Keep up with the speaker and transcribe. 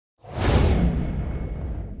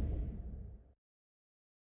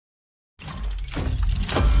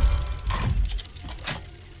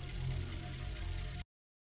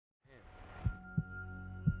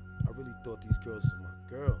thought these girls was my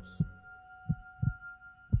girls.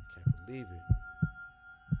 Can't believe it.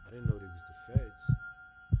 I didn't know they was the feds.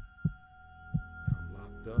 Now I'm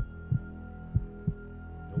locked up.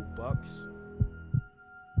 No bucks.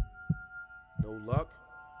 No luck.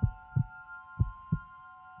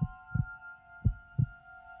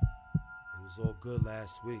 It was all good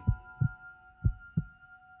last week.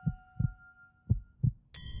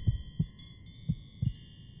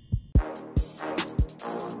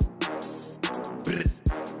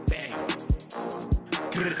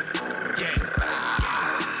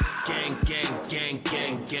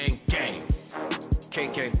 Gang.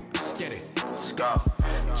 KK, let's get it. Let's go.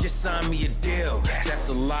 Just signed me a deal. Yes. That's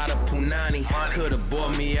a lot of punani. Could've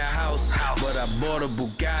bought me a house, but I bought a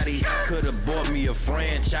Bugatti. Could've bought me a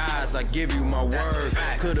franchise, I give you my word.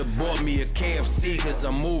 Could've bought me a KFC, cause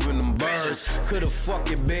I'm moving them birds. Could've fucked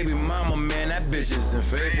your baby mama, man, that bitch isn't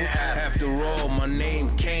faithful. After all, my name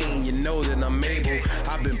Kane, you know that I'm able.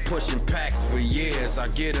 I've been pushing packs for years, I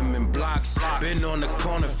get them in blocks. Been on the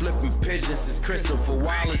corner flipping pigeons since Christopher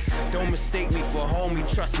Wallace. Don't mistake me for homie,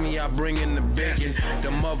 trust me, I bring in the bacon.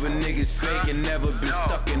 Them other niggas faking, never been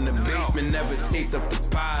stuck in the basement, never taped up the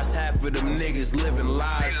pies. Half of them niggas living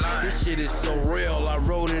lies. This shit is so real, I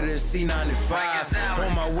wrote it in C95.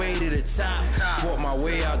 On my way to the top, fought my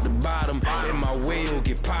way out the bottom. In my way it'll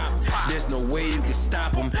get popped, there's no way you can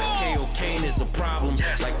stop them. Kayo Kane is a problem,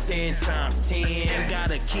 like 10 times 10.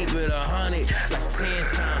 Gotta keep it 100, like 10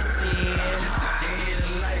 times 10. Just a day in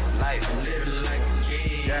the life, living like a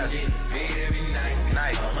king. Getting paid every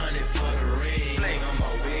night, 100 for the ring. On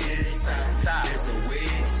my way to the top, there's no way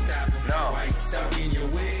to stop them. No. Why you stuck in your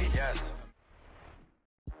ways?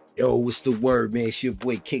 Yo, what's the word, man? It's your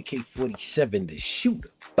boy KK47, the shooter.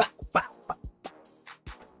 Bow, bow, bow.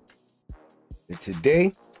 And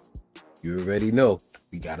today, you already know,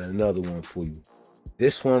 we got another one for you.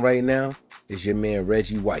 This one right now is your man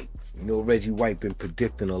Reggie White. You know Reggie White been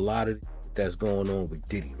predicting a lot of that's going on with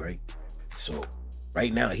Diddy, right? So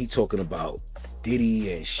right now he talking about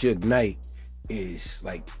Diddy and Suge Knight is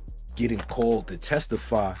like getting called to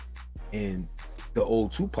testify in the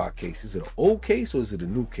old Tupac case. Is it an old case or is it a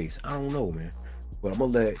new case? I don't know, man. But I'm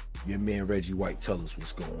gonna let your man Reggie White tell us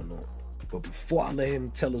what's going on. But before I let him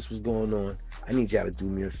tell us what's going on, I need y'all to do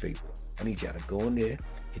me a favor. I need y'all to go in there,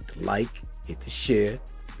 hit the like, hit the share,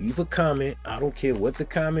 leave a comment. I don't care what the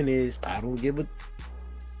comment is. I don't give a...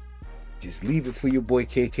 Just leave it for your boy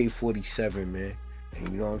KK47, man.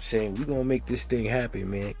 And you know what I'm saying? We're gonna make this thing happen,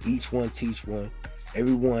 man. Each one teach one.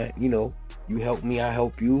 Everyone, you know, you help me, I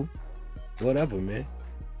help you. Whatever, man.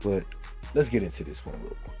 But let's get into this one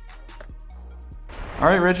real quick. All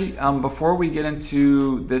right, Reggie, before we get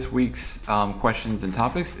into this week's questions and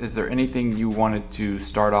topics, is there anything you wanted to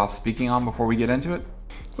start off speaking on before we get into it?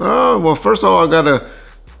 Well, first of all, I gotta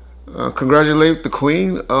congratulate the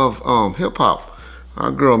queen of hip-hop,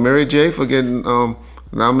 our girl Mary J, for getting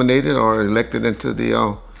nominated or elected into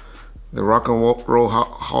the Rock and Roll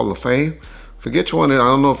Hall of Fame. Forget which one. I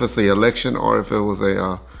don't know if it's the election or if it was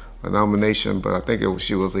a nomination, but I think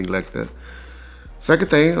she was elected. Second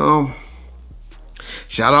thing,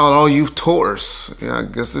 shout out all you tourists. Yeah, I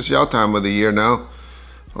guess it's y'all time of the year now.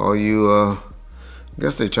 All you, I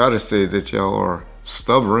guess they try to say that y'all are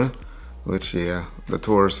stubborn, which yeah, the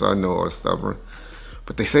tourists I know are stubborn,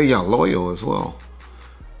 but they say y'all loyal as well.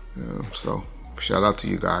 Yeah, so shout out to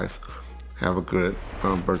you guys. Have a good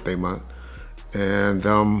birthday month. And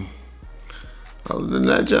other than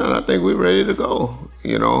that, John, I think we're ready to go.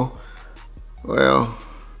 You know, well,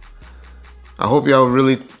 I hope y'all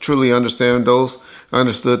really truly understood the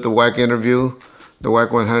WAC interview, the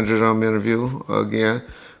WAC 100 interview again,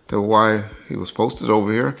 to why he was posted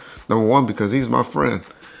over here. Number one, because he's my friend,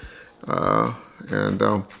 and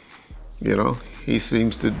you know, he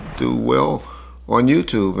seems to do well on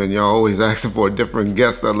YouTube, and y'all always asking for a different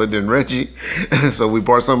guest other than Reggie. So we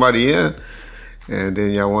brought somebody in, and then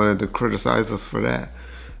y'all wanted to criticize us for that.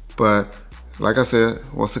 But like I said,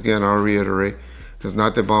 once again, I'll reiterate, it's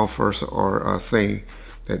not that Bomb First are saying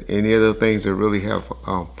that any of the things that really have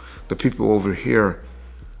the people over here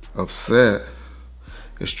upset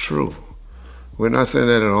is true. We're not saying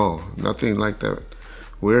that at all, nothing like that.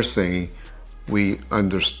 We're saying we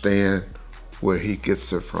understand where he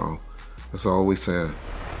gets it from. That's all we saying,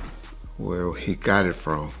 where he got it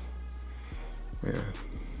from. Yeah,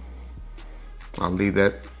 I'll leave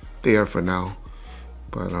that there for now.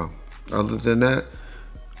 But other than that,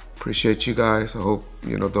 appreciate you guys. I hope,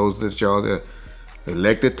 you know, those that y'all that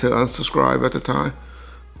elected to unsubscribe at the time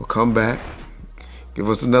will come back, give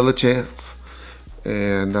us another chance.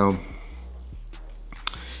 And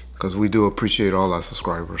because we do appreciate all our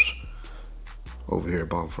subscribers over here at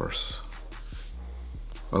Bomb First.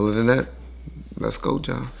 Other than that, let's go,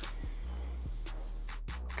 John.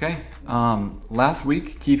 Okay. Last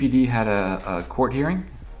week, Keefe D had a court hearing.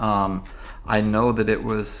 I know that it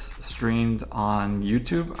was streamed on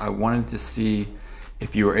YouTube. I wanted to see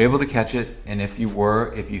if you were able to catch it, and if you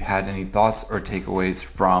were, if you had any thoughts or takeaways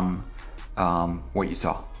from what you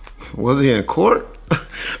saw. Was he in court,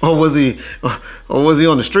 or was he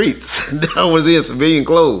on the streets? Or was he in civilian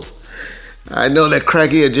clothes? I know that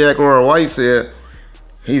crackhead Jack Roy White said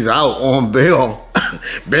he's out on bail.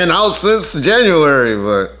 Been out since January,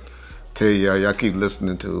 but tell you, y'all keep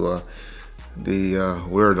listening to the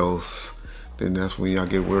weirdos, then that's when y'all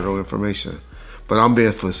get weirdo information. But I'm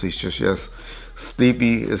being facetious, yes.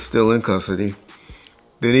 Sleepy is still in custody.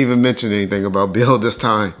 Didn't even mention anything about bail this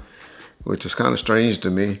time, which is kind of strange to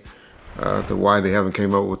me, to why they haven't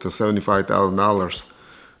came up with the $75,000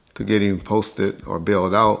 to get him posted or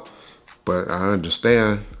bailed out. But I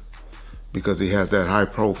understand, because he has that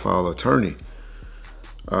high-profile attorney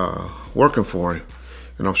working for him,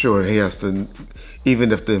 and I'm sure he has to,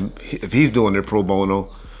 even if he's doing it pro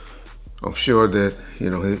bono, I'm sure that he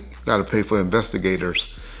got to pay for investigators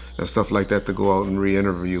and stuff like that to go out and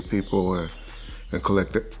re-interview people and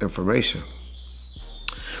collect the information.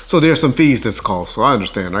 So there's some fees that's cost. So I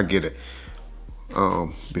understand, I get it.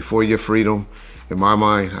 Before your freedom, in my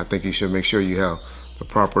mind, I think you should make sure you have the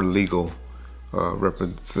proper legal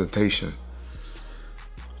representation.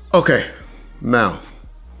 Okay, now,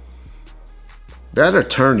 that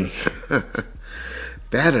attorney,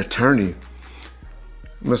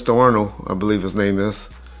 Mr. Arnold, I believe his name is,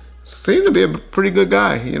 seemed to be a pretty good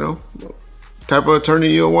guy, type of attorney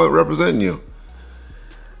you'll want representing you.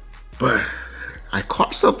 But I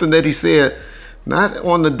caught something that he said, not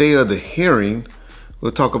on the day of the hearing,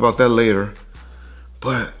 we'll talk about that later,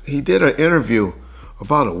 but he did an interview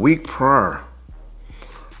about a week prior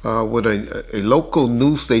with a local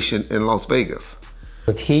news station in Las Vegas.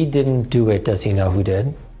 If he didn't do it, does he know who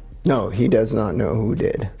did? No, he does not know who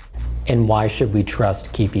did. And why should we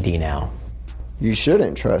trust Keefe D now? You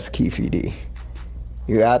shouldn't trust Keefe D.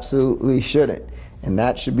 You absolutely shouldn't. And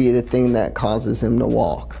that should be the thing that causes him to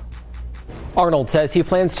walk. Arnold says he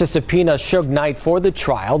plans to subpoena Suge Knight for the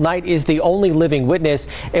trial. Knight is the only living witness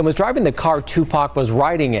and was driving the car Tupac was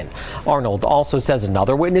riding in. Arnold also says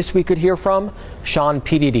another witness we could hear from, Sean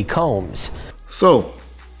P. Diddy Combs. So,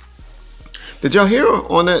 did y'all hear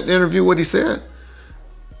on that interview what he said?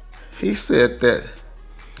 He said that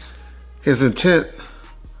his intent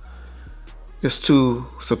is to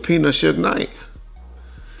subpoena Suge Knight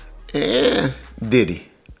and Diddy.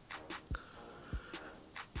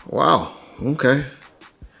 Wow, okay.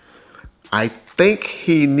 I think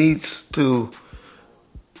he needs to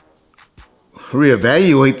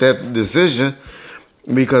reevaluate that decision,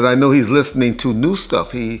 because I know he's listening to new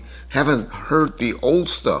stuff. He haven't heard the old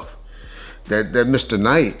stuff that Mr.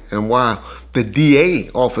 Knight, and why the DA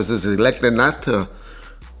office is elected not to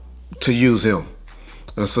use him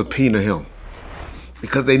and subpoena him,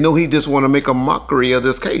 because they know he just want to make a mockery of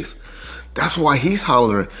this case. That's why he's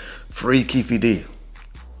hollering, free Keefe D.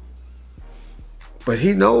 But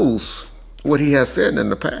he knows what he has said in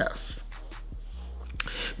the past.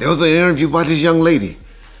 There was an interview by this young lady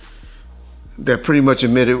that pretty much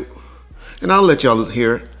admitted, and I'll let y'all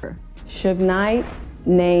hear it. Suge Knight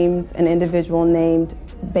names an individual named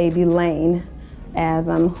Baby Lane as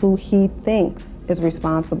who he thinks is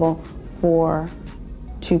responsible for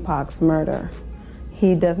Tupac's murder.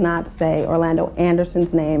 He does not say Orlando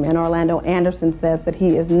Anderson's name, and Orlando Anderson says that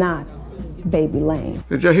he is not Baby Lane.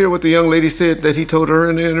 Did y'all hear what the young lady said that he told her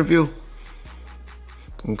in the interview?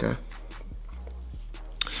 Okay.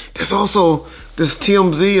 There's also this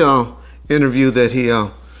TMZ interview that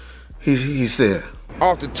he said.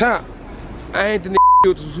 Off the top, I ain't the nigga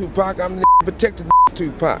killed Tupac, I'm the nigga protected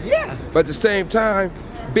Tupac. Yeah. But at the same time,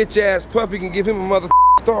 bitch ass Puffy can give him a mother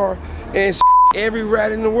star, and every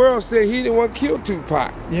rat in the world said he didn't want to kill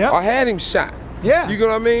Tupac. Yeah. Or had him shot. Yeah. You know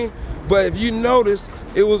what I mean? But if you notice,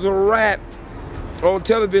 it was a rat on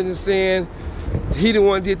television saying he didn't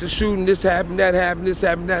want to get the shooting, this happened, that happened, this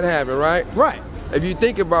happened, that happened, right? Right. If you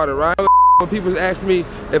think about it, right? When people ask me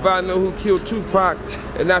if I know who killed Tupac,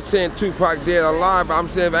 and not saying Tupac dead or alive, but I'm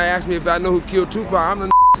saying if they ask me if I know who killed Tupac, I'm the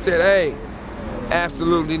that said, hey,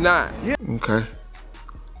 absolutely not. Yeah. Okay.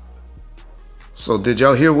 So did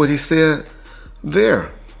y'all hear what he said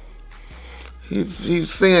there?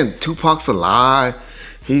 He's saying Tupac's alive.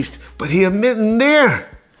 But he admitting there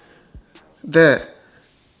that,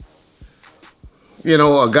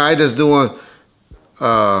 a guy that's doing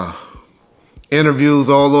interviews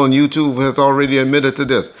all on YouTube has already admitted to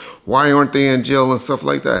this. Why aren't they in jail and stuff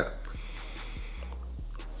like that?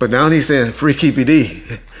 But now he's saying free Keefe D,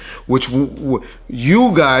 which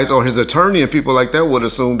you guys or his attorney and people like that would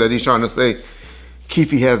assume that he's trying to say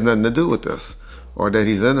Keefe has nothing to do with this, or that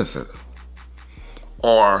he's innocent,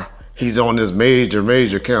 or he's on this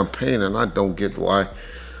major campaign, and I don't get why.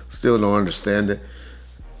 Still don't understand it.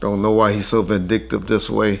 Don't know why he's so vindictive this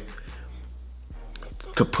way.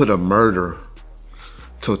 To put a murder,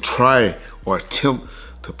 to try or attempt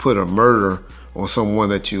to put a murder on someone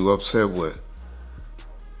that you upset with,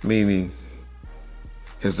 meaning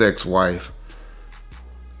his ex-wife,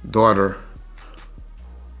 daughter,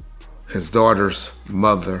 his daughter's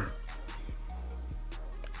mother,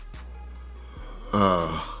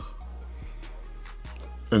 and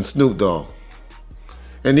Snoop Dogg,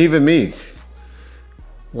 and even me.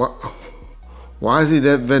 Why is he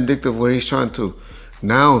that vindictive where he's trying to,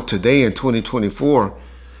 now, today in 2024,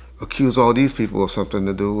 accuse all these people of something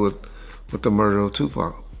to do with the murder of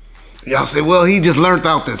Tupac? Y'all say, well, he just learned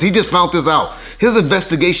out this. He just found this out. His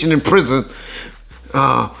investigation in prison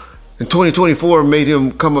in 2024 made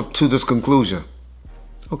him come up to this conclusion.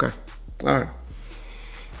 Okay, all right.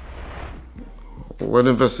 What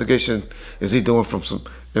investigation is he doing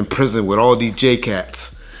in prison with all these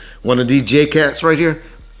J-Cats? One of these J-Cats right here,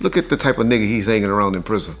 look at the type of nigga he's hanging around in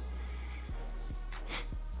prison.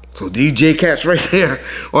 So these J-Cats right there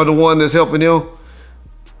are the one that's helping him?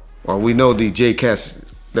 Or we know these J-Cats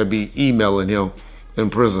that be emailing him in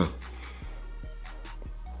prison.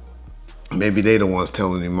 Maybe they the ones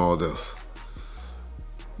telling him all this.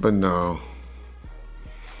 But no,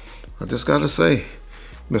 I just gotta say,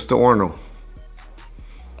 Mr. Arnold,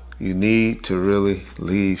 you need to really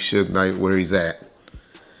leave Suge Knight where he's at.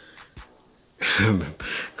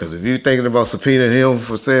 Because if you're thinking about subpoenaing him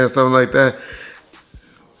for saying something like that,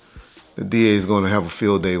 the DA is going to have a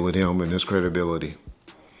field day with him and his credibility.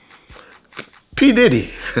 P.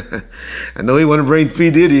 Diddy. I know he want to bring P.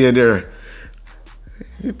 Diddy in there.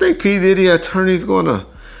 You think P. Diddy attorney's going to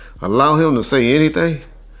allow him to say anything?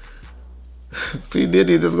 P.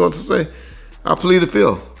 Diddy is going to say, I plead the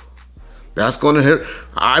field. That's going to help.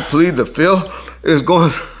 I plead the field is going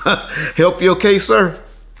to help your case, sir.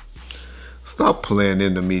 Stop playing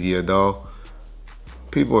in the media, dog.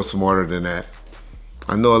 People are smarter than that.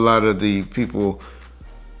 I know a lot of the people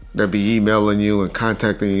that be emailing you and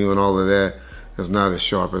contacting you and all of that is not as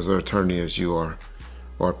sharp as their attorney as you are,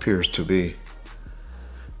 or appears to be.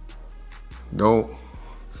 Don't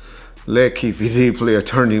let Keefe D play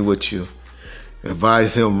attorney with you.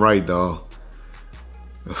 Advise him right, dog.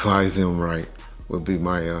 Advise him right would be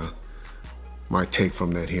my my take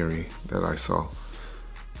from that hearing that I saw.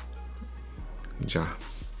 John.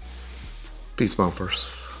 Peace bomb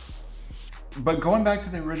first. But going back to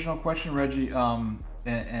the original question, Reggie, and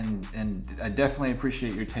I definitely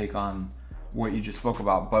appreciate your take on what you just spoke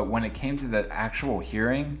about. But when it came to the actual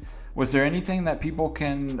hearing, was there anything that people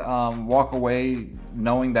can walk away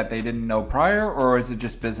knowing that they didn't know prior, or is it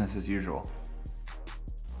just business as usual?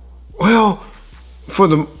 Well,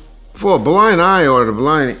 for a blind eye or the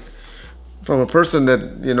blind, from a person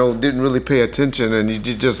that, you know, didn't really pay attention and you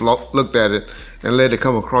just looked at it and let it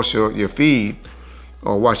come across your feed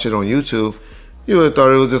or watch it on YouTube, you would have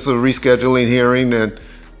thought it was just a rescheduling hearing, and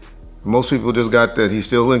most people just got that he's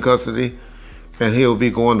still in custody and he'll be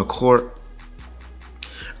going to court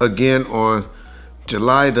again on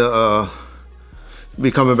July be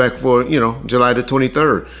coming back for, you know, July the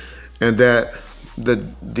 23rd, and that the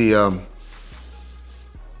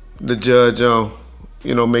judge,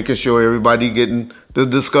 you know, making sure everybody getting the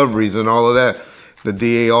discoveries and all of that. The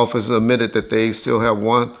DA office admitted that they still have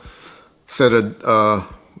one set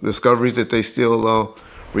of discoveries that they still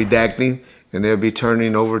redacting, and they'll be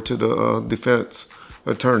turning over to the defense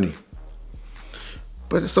attorney.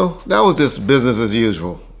 But so that was just business as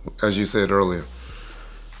usual, as you said earlier.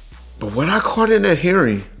 But what I caught in that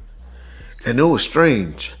hearing, and it was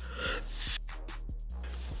strange,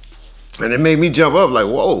 and it made me jump up like,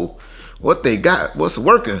 whoa, what they got, what's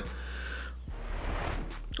working?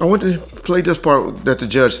 I want to play this part that the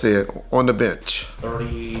judge said on the bench.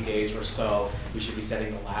 30 days or so, we should be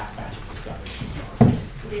setting the last batch of discoveries.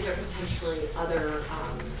 So these are potentially other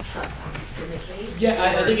suspects in the case? Yeah,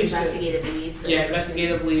 I think it's investigative leads. Yeah,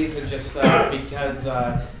 investigative leads, and just because,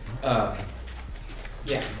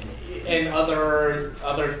 yeah, and other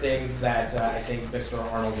things that I think Mr.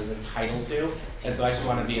 Arnold is entitled to, and so I just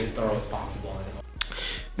want to be as thorough as possible.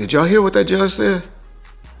 Did y'all hear what that judge said?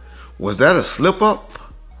 Was that a slip up?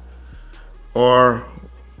 Or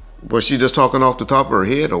was she just talking off the top of her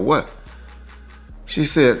head, or what? She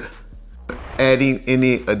said, adding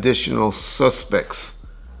any additional suspects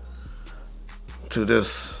to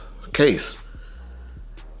this case.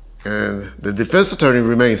 And the defense attorney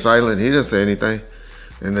remained silent. He didn't say anything.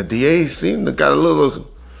 And the DA seemed to got a little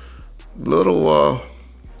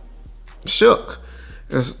shook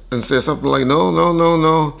and said something like,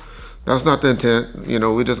 no, that's not the intent. You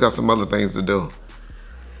know, we just got some other things to do.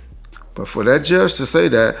 But for that judge to say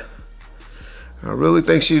that, I really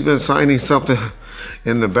think she's been signing something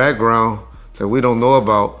in the background that we don't know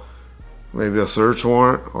about. Maybe a search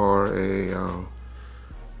warrant or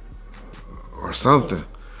or something,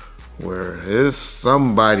 where there's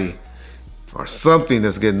somebody or something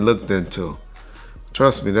that's getting looked into.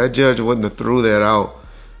 Trust me, that judge wouldn't have threw that out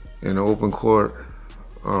in an open court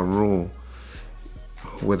room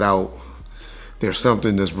without there's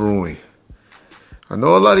something that's brewing. I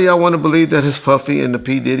know a lot of y'all want to believe that it's Puffy and the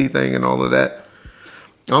P. Diddy thing and all of that.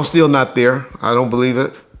 I'm still not there. I don't believe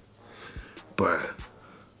it. But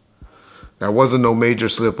that wasn't no major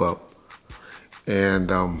slip up. And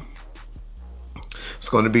it's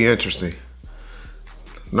going to be interesting.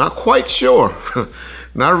 Not quite sure.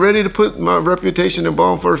 Not ready to put my reputation and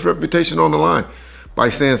Ball First reputation on the line by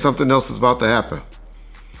saying something else is about to happen.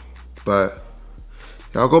 But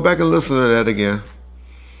y'all go back and listen to that again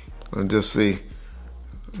and just see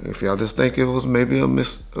if y'all just think it was maybe a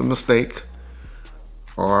mistake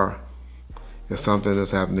or if something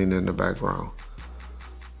is happening in the background.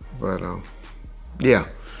 But yeah,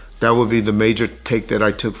 that would be the major take that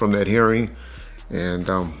I took from that hearing. And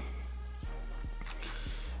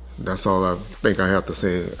that's all I think I have to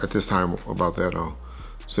say at this time about that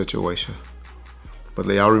situation. But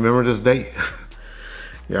y'all remember this date.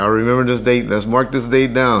 Y'all remember this date. Let's mark this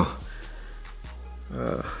date down.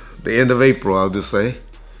 The end of April, I'll just say.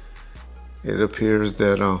 It appears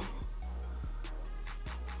that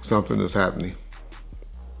something is happening.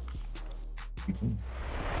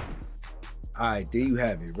 All right, there you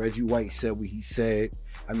have it. Reggie White said what he said.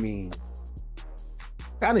 I mean,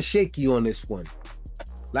 kind of shaky on this one.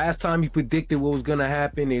 Last time he predicted what was gonna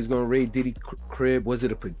happen, they was gonna raid Diddy crib. Was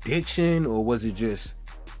it a prediction or was it just,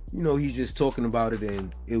 you know, he's just talking about it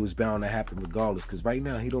and it was bound to happen regardless? Because right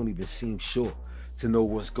now he don't even seem sure to know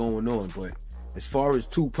what's going on. But as far as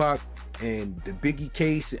Tupac and the Biggie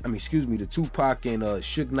case, I mean, excuse me, the Tupac and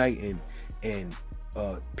Suge Knight and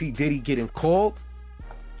P. Diddy getting called,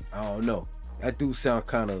 I don't know. That do sound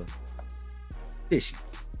kind of fishy.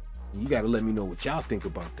 You got to let me know what y'all think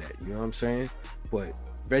about that. You know what I'm saying? But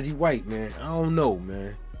Reggie White, man, I don't know,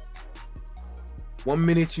 man. 1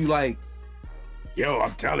 minute you like, yo,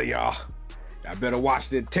 I'm telling y'all, I better watch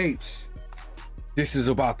the tapes. This is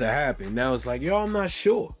about to happen. Now it's like, yo, I'm not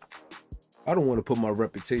sure. I don't want to put my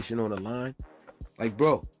reputation on the line. Like,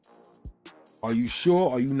 bro, are you sure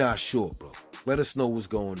or are you not sure, bro? Let us know what's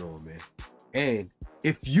going on, man. And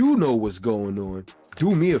if you know what's going on,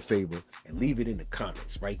 do me a favor and leave it in the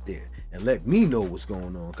comments right there and let me know what's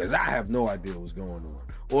going on, because I have no idea what's going on.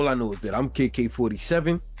 All I know is that I'm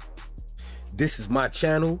KK47. This is my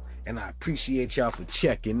channel, and I appreciate y'all for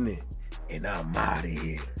checking in. And I'm out of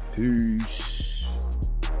here. Peace.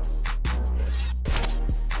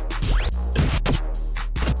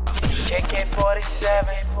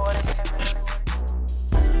 KK47.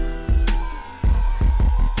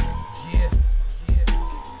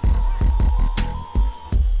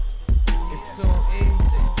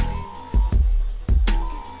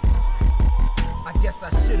 I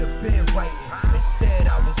should have been writing. Instead,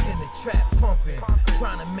 I was in the trap pumping,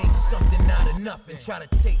 trying to make something out of nothing. Try to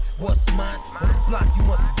take what's mine on the block, you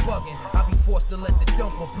must be bugging. I'll be forced to let the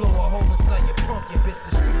dumper blow a hole inside your pumpkin. Bitch,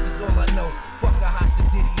 the streets is all I know. Fuck a Hasa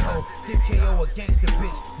Diddy hoe. Give KO a gangster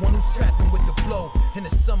bitch, one who's trapping with the blow. In the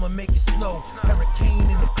summer, make it snow. Hurricane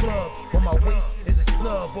in the club. On my waist is a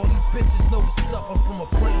snub. All these bitches know what's up. I'm from a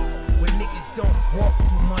place where niggas don't walk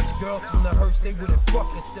too much. Girls from the hearse, they wouldn't fuck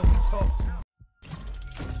us, so we talk too much.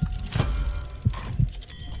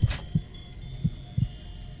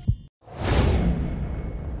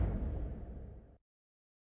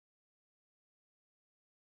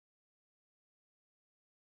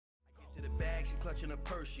 Clutching a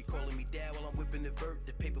purse, she calling me dad while I'm whipping the vert.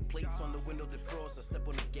 The paper plates on the window defrost. I step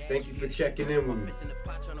on the gas. Thank you for checking in with me.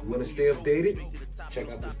 You want to stay updated? Check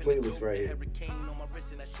out this playlist right here.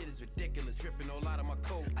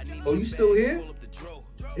 Oh, you still here?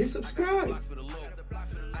 Hit subscribe.